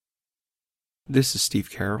This is Steve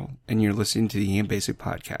Carroll, and you're listening to the EM Basic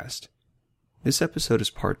Podcast. This episode is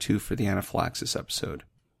part 2 for the anaphylaxis episode.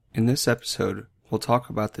 In this episode, we'll talk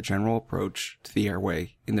about the general approach to the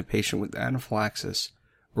airway in the patient with anaphylaxis,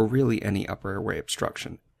 or really any upper airway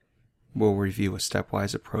obstruction. We'll review a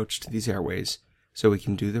stepwise approach to these airways so we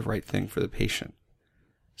can do the right thing for the patient.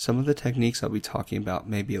 Some of the techniques I'll be talking about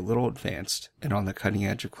may be a little advanced and on the cutting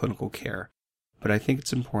edge of clinical care, but I think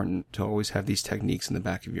it's important to always have these techniques in the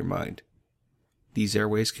back of your mind. These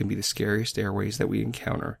airways can be the scariest airways that we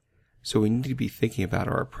encounter, so we need to be thinking about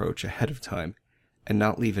our approach ahead of time and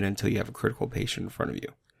not leave it until you have a critical patient in front of you.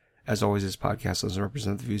 As always, this podcast doesn't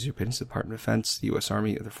represent the views or opinions of the Department of Defense, the U.S.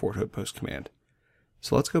 Army, or the Fort Hood Post Command.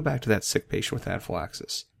 So let's go back to that sick patient with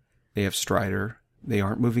anaphylaxis. They have stridor, they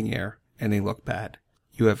aren't moving air, and they look bad.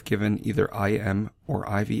 You have given either IM or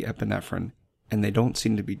IV epinephrine, and they don't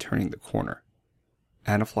seem to be turning the corner.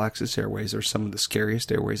 Anaphylaxis airways are some of the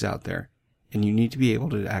scariest airways out there, and you need to be able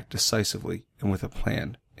to act decisively and with a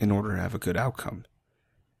plan in order to have a good outcome.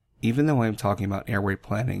 Even though I am talking about airway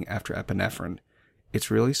planning after epinephrine,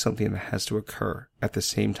 it's really something that has to occur at the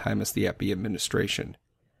same time as the epi administration.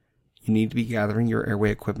 You need to be gathering your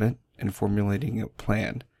airway equipment and formulating a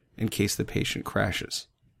plan in case the patient crashes.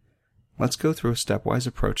 Let's go through a stepwise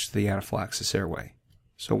approach to the anaphylaxis airway.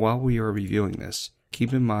 So while we are reviewing this,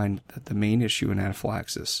 keep in mind that the main issue in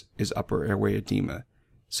anaphylaxis is upper airway edema,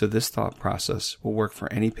 so this thought process will work for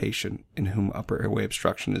any patient in whom upper airway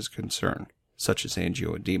obstruction is concerned, such as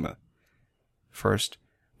angioedema. First,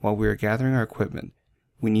 while we are gathering our equipment,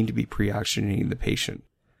 we need to be pre-oxygenating the patient.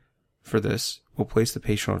 For this, we'll place the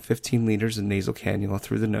patient on 15 liters of nasal cannula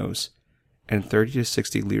through the nose and 30 to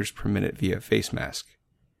 60 liters per minute via face mask.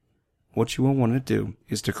 What you will want to do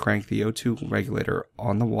is to crank the O2 regulator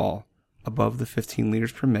on the wall above the 15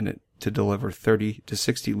 liters per minute to deliver 30 to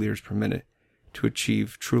 60 liters per minute to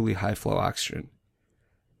achieve truly high flow oxygen.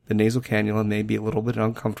 The nasal cannula may be a little bit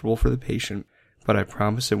uncomfortable for the patient, but I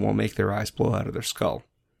promise it won't make their eyes blow out of their skull.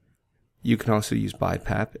 You can also use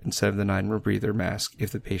BiPAP instead of the 9-rebreather mask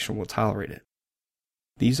if the patient will tolerate it.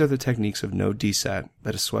 These are the techniques of no DSAT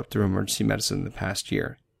that has swept through emergency medicine in the past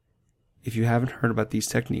year. If you haven't heard about these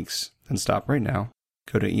techniques, then stop right now,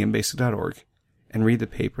 go to embasic.org, and read the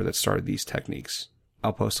paper that started these techniques.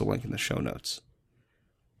 I'll post a link in the show notes.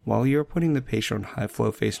 While you are putting the patient on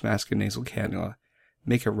high-flow face mask and nasal cannula,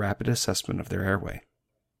 make a rapid assessment of their airway.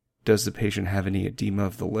 Does the patient have any edema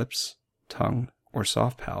of the lips, tongue, or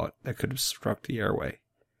soft palate that could obstruct the airway?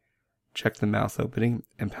 Check the mouth opening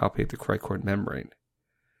and palpate the cricoid membrane.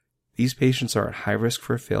 These patients are at high risk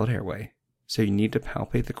for a failed airway, so you need to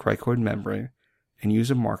palpate the cricoid membrane and use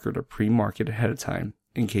a marker to pre-mark it ahead of time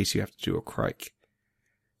in case you have to do a cric.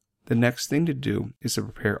 The next thing to do is to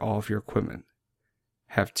prepare all of your equipment.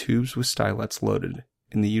 Have tubes with stylets loaded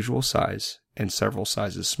in the usual size and several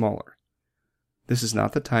sizes smaller. This is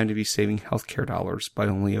not the time to be saving healthcare dollars by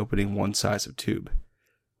only opening one size of tube.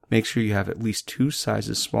 Make sure you have at least 2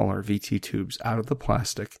 sizes smaller VT tubes out of the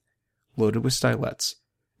plastic, loaded with stylets,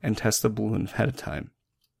 and test the balloon ahead of time.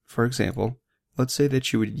 For example, let's say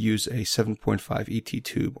that you would use a 7.5 ET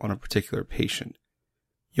tube on a particular patient.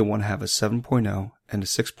 You'll want to have a 7.0 and a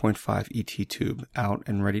 6.5 ET tube out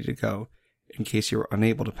and ready to go in case you are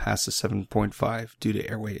unable to pass the 7.5 due to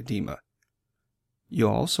airway edema.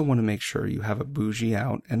 You'll also want to make sure you have a bougie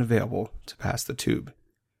out and available to pass the tube.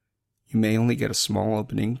 You may only get a small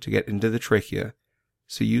opening to get into the trachea,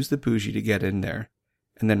 so use the bougie to get in there,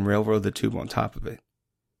 and then railroad the tube on top of it.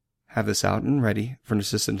 Have this out and ready for an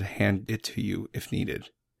assistant to hand it to you if needed.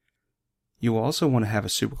 You will also want to have a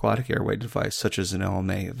supraglottic airway device such as an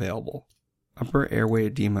LMA available. Upper airway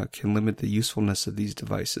edema can limit the usefulness of these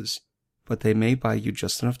devices, but they may buy you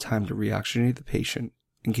just enough time to reoxygenate the patient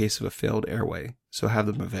in case of a failed airway, so have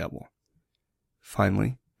them available.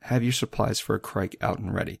 Finally, have your supplies for a cric out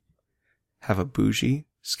and ready. Have a bougie,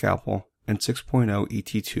 scalpel, and 6.0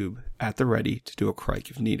 ET tube at the ready to do a cric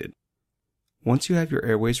if needed. Once you have your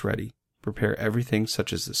airways ready, prepare everything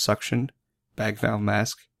such as the suction, bag valve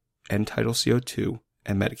mask, end-tidal CO2,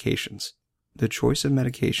 and medications. The choice of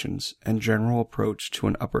medications and general approach to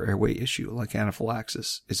an upper airway issue like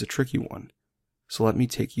anaphylaxis is a tricky one, so let me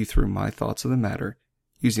take you through my thoughts of the matter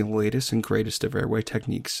using the latest and greatest of airway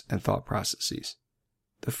techniques and thought processes.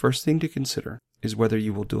 The first thing to consider is whether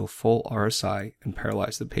you will do a full RSI and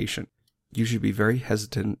paralyze the patient. You should be very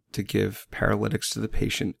hesitant to give paralytics to the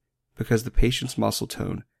patient because the patient's muscle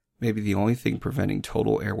tone may be the only thing preventing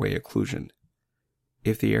total airway occlusion.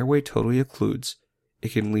 If the airway totally occludes,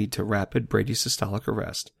 it can lead to rapid brachysystolic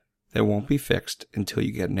arrest that won't be fixed until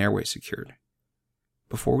you get an airway secured.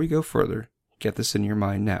 Before we go further, get this in your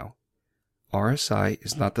mind now. RSI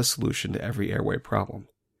is not the solution to every airway problem.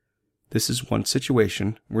 This is one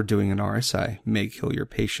situation where doing an RSI may kill your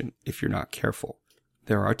patient if you're not careful.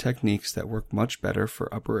 There are techniques that work much better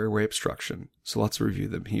for upper airway obstruction, so let's review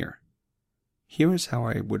them here. Here is how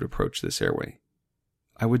I would approach this airway.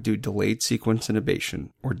 I would do delayed sequence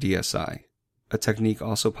intubation, or DSI, a technique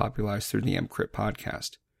also popularized through the EMCrit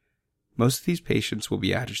podcast. Most of these patients will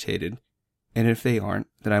be agitated, and if they aren't,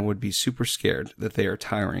 then I would be super scared that they are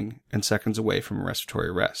tiring and seconds away from respiratory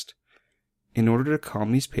arrest. In order to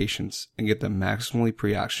calm these patients and get them maximally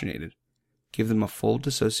pre-oxygenated, give them a full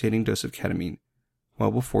dissociating dose of ketamine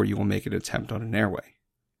well before you will make an attempt on an airway.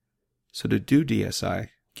 So to do DSI,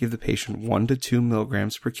 give the patient 1 to 2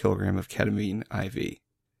 milligrams per kilogram of ketamine IV.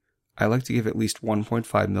 I like to give at least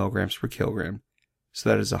 1.5 milligrams per kilogram, so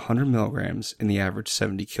that is 100 milligrams in the average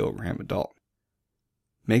 70 kilogram adult.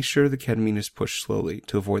 Make sure the ketamine is pushed slowly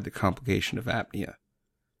to avoid the complication of apnea.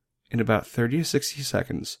 In about 30 to 60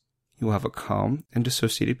 seconds, you will have a calm and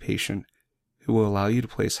dissociated patient who will allow you to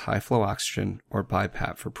place high-flow oxygen or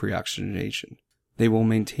BiPAP for pre-oxygenation. They will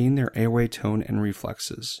maintain their airway tone and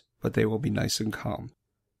reflexes, but they will be nice and calm.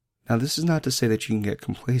 Now, this is not to say that you can get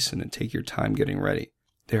complacent and take your time getting ready.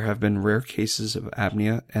 There have been rare cases of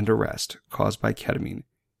apnea and arrest caused by ketamine,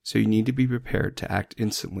 so you need to be prepared to act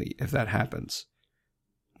instantly if that happens.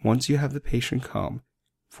 Once you have the patient calm,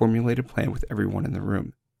 formulate a plan with everyone in the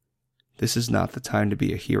room. This is not the time to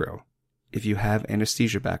be a hero. If you have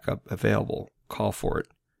anesthesia backup available, call for it.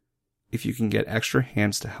 If you can get extra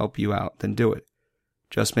hands to help you out, then do it.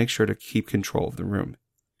 Just make sure to keep control of the room.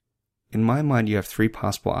 In my mind, you have 3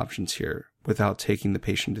 possible options here without taking the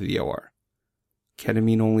patient to the OR.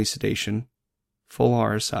 Ketamine-only sedation, full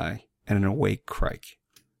RSI, and an awake crike.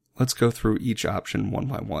 Let's go through each option one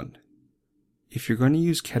by one. If you're going to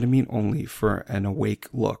use ketamine only for an awake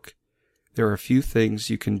look, there are a few things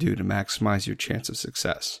you can do to maximize your chance of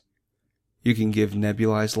success. You can give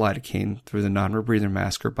nebulized lidocaine through the non-rebreather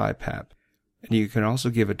mask or BiPAP, and you can also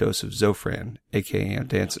give a dose of Zofran, aka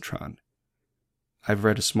ondansetron. I've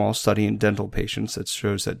read a small study in dental patients that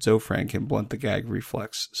shows that Zofran can blunt the gag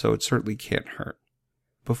reflex, so it certainly can't hurt.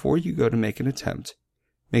 Before you go to make an attempt,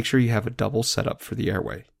 make sure you have a double setup for the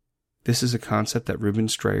airway. This is a concept that Ruben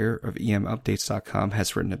Strayer of EMUpdates.com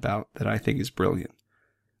has written about that I think is brilliant.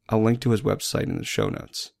 I'll link to his website in the show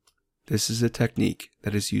notes. This is a technique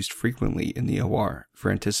that is used frequently in the OR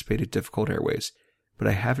for anticipated difficult airways, but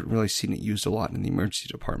I haven't really seen it used a lot in the emergency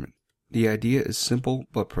department. The idea is simple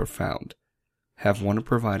but profound. Have one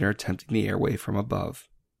provider attempting the airway from above,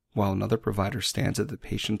 while another provider stands at the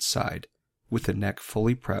patient's side with the neck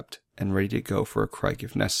fully prepped and ready to go for a crike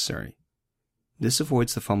if necessary. This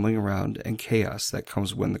avoids the fumbling around and chaos that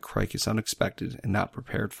comes when the crike is unexpected and not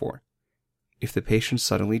prepared for. If the patient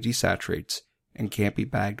suddenly desaturates and can't be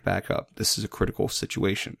bagged back up, this is a critical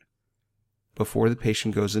situation. Before the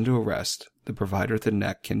patient goes into arrest, the provider at the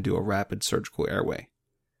neck can do a rapid surgical airway.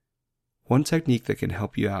 One technique that can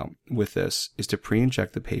help you out with this is to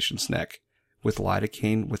pre-inject the patient's neck with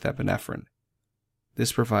lidocaine with epinephrine.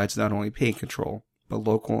 This provides not only pain control, but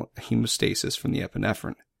local hemostasis from the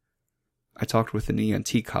epinephrine. I talked with an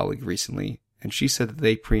ENT colleague recently, and she said that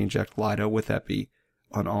they pre-inject Lido with epi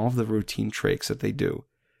on all of the routine trachs that they do,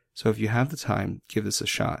 so if you have the time, give this a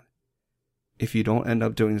shot. If you don't end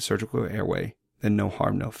up doing the surgical airway, then no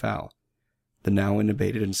harm, no foul. The now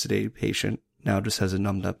intubated and sedated patient now just has a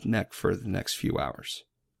numbed up neck for the next few hours.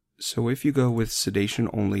 So if you go with sedation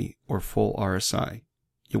only or full RSI,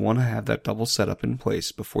 you want to have that double setup in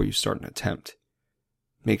place before you start an attempt.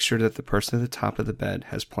 Make sure that the person at the top of the bed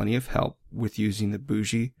has plenty of help with using the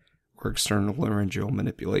bougie or external laryngeal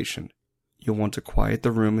manipulation. You'll want to quiet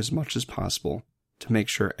the room as much as possible to make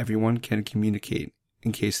sure everyone can communicate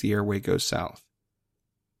in case the airway goes south.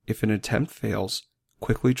 If an attempt fails,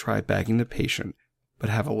 quickly try bagging the patient, but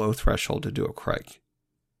have a low threshold to do a crike.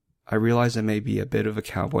 I realize I may be a bit of a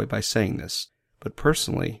cowboy by saying this, but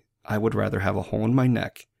personally, I would rather have a hole in my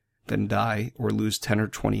neck than die or lose 10 or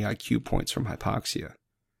 20 IQ points from hypoxia.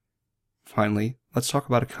 Finally, let's talk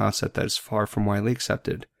about a concept that is far from widely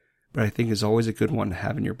accepted, but I think is always a good one to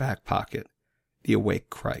have in your back pocket, the awake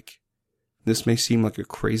crike. This may seem like a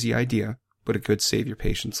crazy idea, but it could save your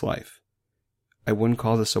patient's life. I wouldn't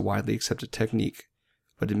call this a widely accepted technique,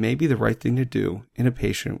 but it may be the right thing to do in a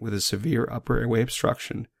patient with a severe upper airway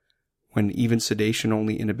obstruction when even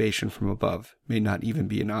sedation-only intubation from above may not even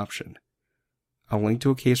be an option. I'll link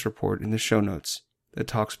to a case report in the show notes that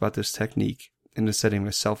talks about this technique in the setting of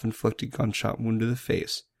a self-inflicted gunshot wound to the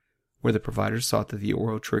face, where the providers thought that the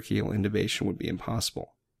orotracheal intubation would be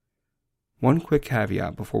impossible. One quick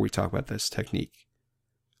caveat before we talk about this technique.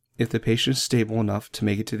 If the patient is stable enough to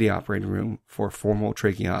make it to the operating room for a formal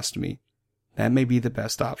tracheostomy, that may be the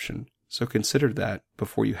best option, so consider that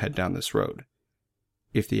before you head down this road.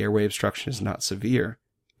 If the airway obstruction is not severe,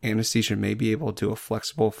 anesthesia may be able to do a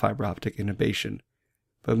flexible fiber optic intubation,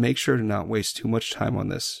 but make sure to not waste too much time on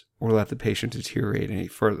this or let the patient deteriorate any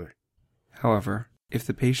further. However, if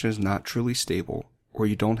the patient is not truly stable or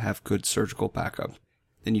you don't have good surgical backup,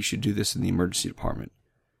 then you should do this in the emergency department.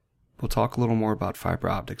 We'll talk a little more about fiber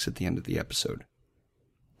optics at the end of the episode.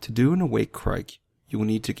 To do an awake cric, you will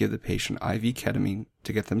need to give the patient IV ketamine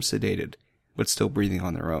to get them sedated, but still breathing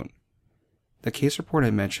on their own. The case report I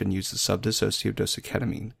mentioned used a subdissociative dose of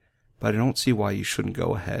ketamine, but I don't see why you shouldn't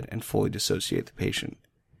go ahead and fully dissociate the patient.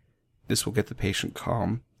 This will get the patient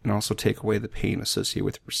calm and also take away the pain associated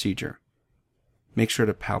with the procedure. Make sure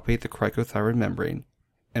to palpate the cricothyroid membrane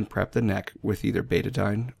and prep the neck with either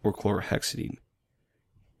betadine or chlorhexidine.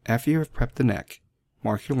 After you have prepped the neck,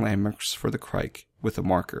 mark your landmarks for the cric with a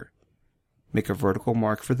marker. Make a vertical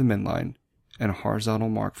mark for the midline and a horizontal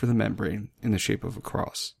mark for the membrane in the shape of a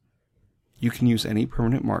cross. You can use any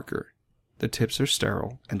permanent marker. The tips are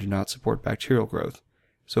sterile and do not support bacterial growth,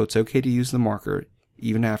 so it's okay to use the marker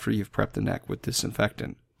even after you've prepped the neck with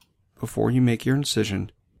disinfectant. Before you make your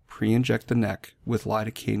incision, pre-inject the neck with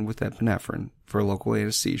lidocaine with epinephrine for local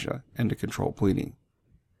anesthesia and to control bleeding.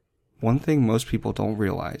 One thing most people don't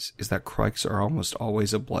realize is that crics are almost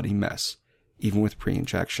always a bloody mess, even with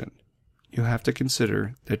pre-injection. You have to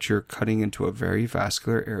consider that you're cutting into a very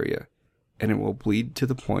vascular area, and it will bleed to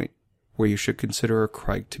the point where you should consider a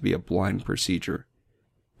cric to be a blind procedure.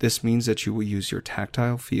 This means that you will use your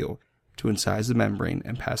tactile feel to incise the membrane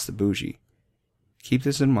and pass the bougie. Keep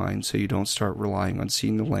this in mind so you don't start relying on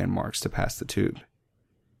seeing the landmarks to pass the tube.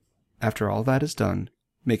 After all that is done,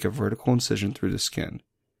 make a vertical incision through the skin.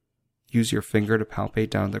 Use your finger to palpate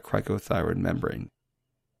down the cricothyroid membrane.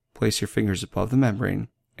 Place your fingers above the membrane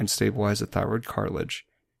and stabilize the thyroid cartilage,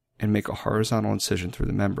 and make a horizontal incision through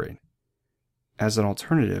the membrane. As an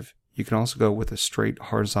alternative, you can also go with a straight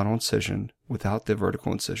horizontal incision without the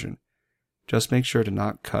vertical incision. Just make sure to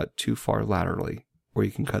not cut too far laterally, or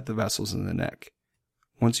you can cut the vessels in the neck.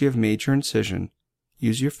 Once you have made your incision,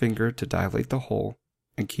 use your finger to dilate the hole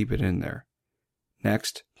and keep it in there.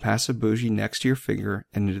 Next, pass a bougie next to your finger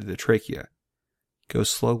and into the trachea. Go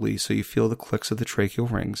slowly so you feel the clicks of the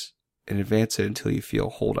tracheal rings, and advance it until you feel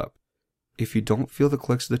hold up. If you don't feel the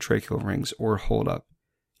clicks of the tracheal rings or hold up,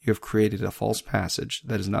 you have created a false passage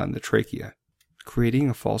that is not in the trachea. Creating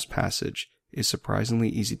a false passage is surprisingly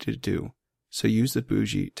easy to do, so use the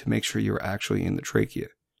bougie to make sure you are actually in the trachea.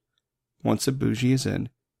 Once the bougie is in,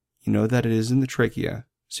 you know that it is in the trachea,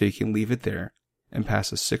 so you can leave it there and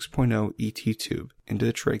pass a 6.0 ET tube into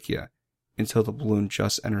the trachea until the balloon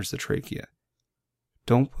just enters the trachea.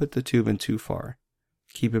 Don't put the tube in too far.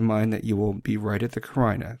 Keep in mind that you will be right at the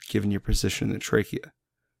carina given your position in the trachea.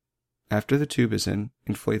 After the tube is in,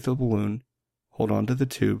 inflate the balloon, hold on to the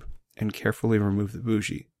tube, and carefully remove the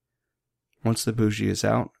bougie. Once the bougie is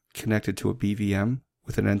out, connect it to a BVM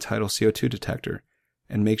with an end-tidal CO2 detector,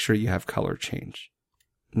 and make sure you have color change.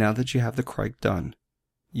 Now that you have the cric done,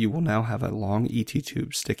 you will now have a long ET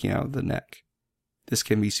tube sticking out of the neck. This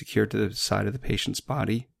can be secured to the side of the patient's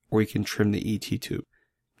body, or you can trim the ET tube.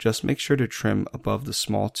 Just make sure to trim above the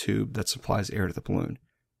small tube that supplies air to the balloon,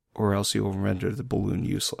 or else you will render the balloon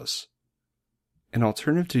useless. An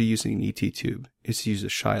alternative to using an ET tube is to use a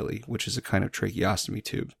Shiley, which is a kind of tracheostomy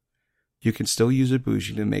tube. You can still use a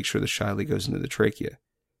bougie to make sure the Shiley goes into the trachea.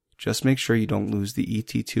 Just make sure you don't lose the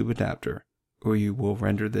ET tube adapter, or you will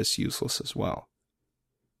render this useless as well.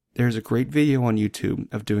 There is a great video on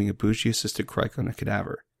YouTube of doing a bougie-assisted cric on a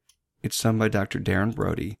cadaver. It's done by Dr. Darren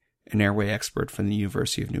Brody, an airway expert from the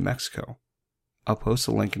University of New Mexico. I'll post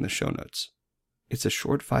a link in the show notes. It's a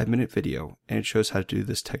short 5-minute video, and it shows how to do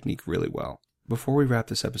this technique really well. Before we wrap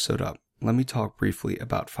this episode up, let me talk briefly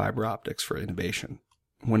about fiber optics for intubation.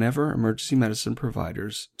 Whenever emergency medicine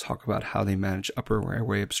providers talk about how they manage upper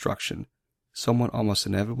airway obstruction, someone almost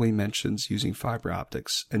inevitably mentions using fiber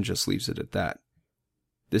optics and just leaves it at that.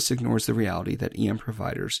 This ignores the reality that EM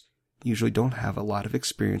providers usually don't have a lot of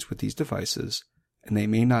experience with these devices, and they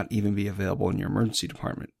may not even be available in your emergency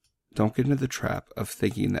department. Don't get into the trap of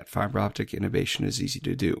thinking that fiber optic intubation is easy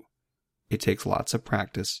to do. It takes lots of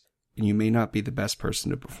practice, and you may not be the best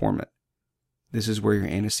person to perform it. This is where your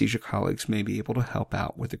anesthesia colleagues may be able to help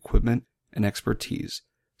out with equipment and expertise,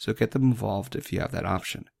 so get them involved if you have that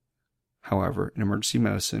option. However, in emergency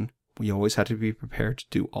medicine, we always have to be prepared to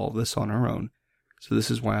do all of this on our own, so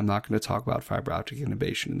this is why I'm not going to talk about fiber optic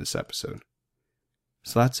intubation in this episode.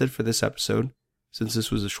 So that's it for this episode. Since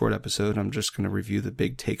this was a short episode, I'm just going to review the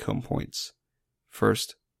big take-home points.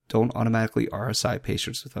 First, don't automatically RSI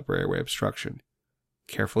patients with upper airway obstruction.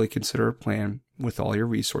 Carefully consider a plan with all your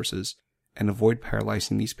resources and avoid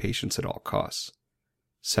paralyzing these patients at all costs.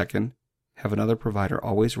 Second, have another provider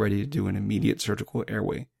always ready to do an immediate surgical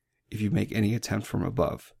airway if you make any attempt from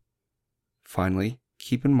above. Finally,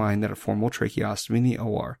 keep in mind that a formal tracheostomy in the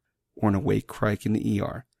OR or an awake crike in the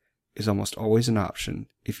ER is almost always an option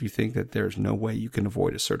if you think that there is no way you can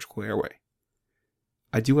avoid a surgical airway.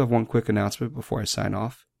 I do have one quick announcement before I sign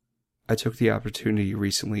off. I took the opportunity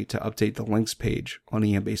recently to update the links page on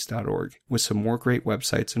embase.org with some more great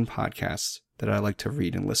websites and podcasts that I like to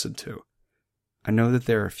read and listen to. I know that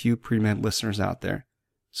there are a few pre-med listeners out there,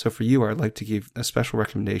 so for you I'd like to give a special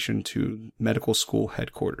recommendation to Medical School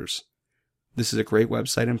Headquarters. This is a great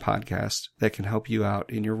website and podcast that can help you out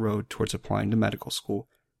in your road towards applying to medical school,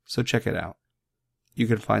 so check it out. You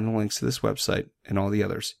can find the links to this website and all the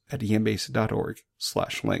others at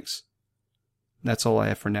embasic.org/links. That's all I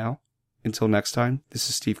have for now. Until next time, this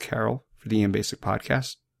is Steve Carroll for the EM Basic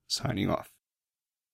Podcast, signing off.